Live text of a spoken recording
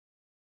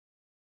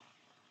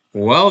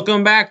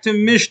Welcome back to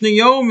Mishna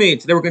Yomi.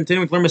 Today we're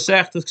continuing to learn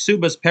Masechtas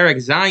Kesubos, Perek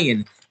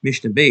Zayin,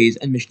 Mishna Beis,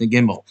 and Mishna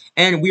Gimel.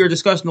 And we are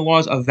discussing the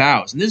laws of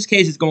vows. In this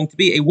case, it's going to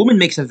be a woman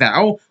makes a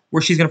vow where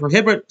she's going to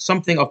prohibit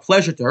something of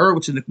pleasure to her,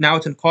 which is now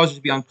it's going to cause her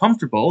to be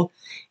uncomfortable,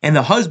 and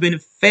the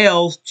husband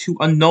fails to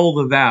annul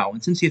the vow.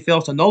 And since he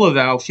fails to annul the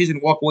vow, she's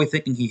going to walk away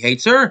thinking he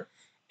hates her,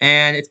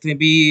 and it's going to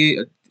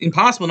be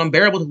impossible and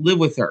unbearable to live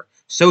with her.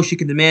 So she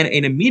can demand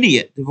an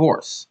immediate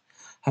divorce.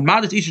 So in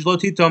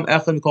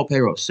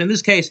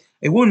this case,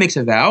 a woman makes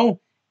a vow,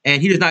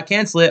 and he does not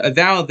cancel it, a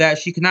vow that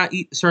she cannot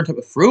eat a certain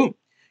type of fruit.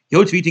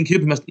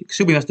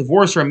 Ksuba must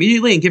divorce her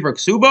immediately and give her a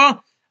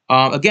ksuba.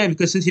 Again,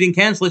 because since he didn't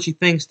cancel it, she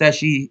thinks that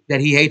he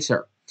hates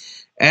her.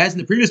 As in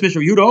the previous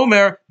Mishnah, Yehuda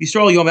Omer,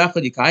 Yisrael Yom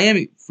Echad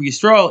Yikayim. For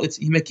Yisrael, it's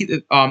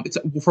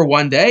for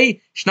 1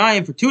 day.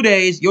 Shnayim for 2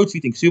 days.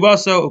 Yotzvitin ksuba.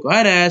 So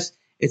Ukohenes,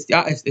 it's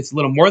a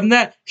little more than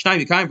that.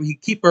 Shnayim Yikayim, for he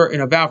keep her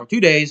in a vow for 2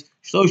 days.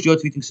 Shlosh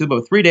Yotzvitin ksuba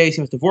for 3 days.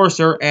 He must divorce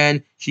her,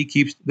 and she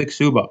keeps the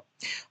ksuba.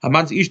 In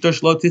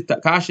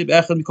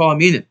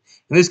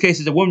this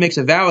case, a woman makes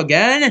a vow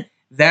again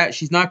that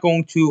she's not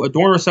going to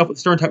adorn herself with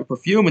a certain type of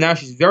perfume, and now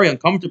she's very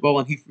uncomfortable,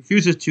 and he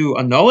refuses to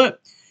annul it.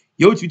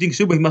 Yotzvitin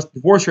ksuba, he must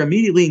divorce her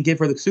immediately and give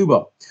her the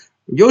ksuba.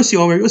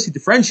 Yossi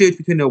differentiates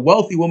between a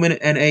wealthy woman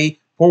and a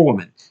poor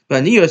woman. But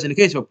in the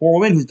case of a poor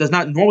woman who does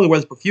not normally wear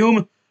this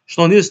perfume, he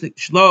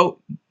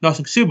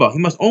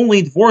must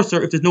only divorce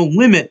her if there's no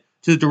limit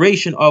to the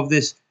duration of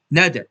this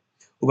neder.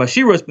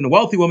 Ubashira has been a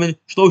wealthy woman.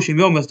 Shloshim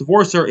Yom must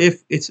divorce her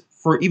if it's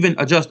for even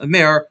just a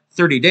mere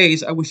 30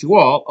 days. I wish you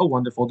all a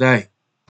wonderful day.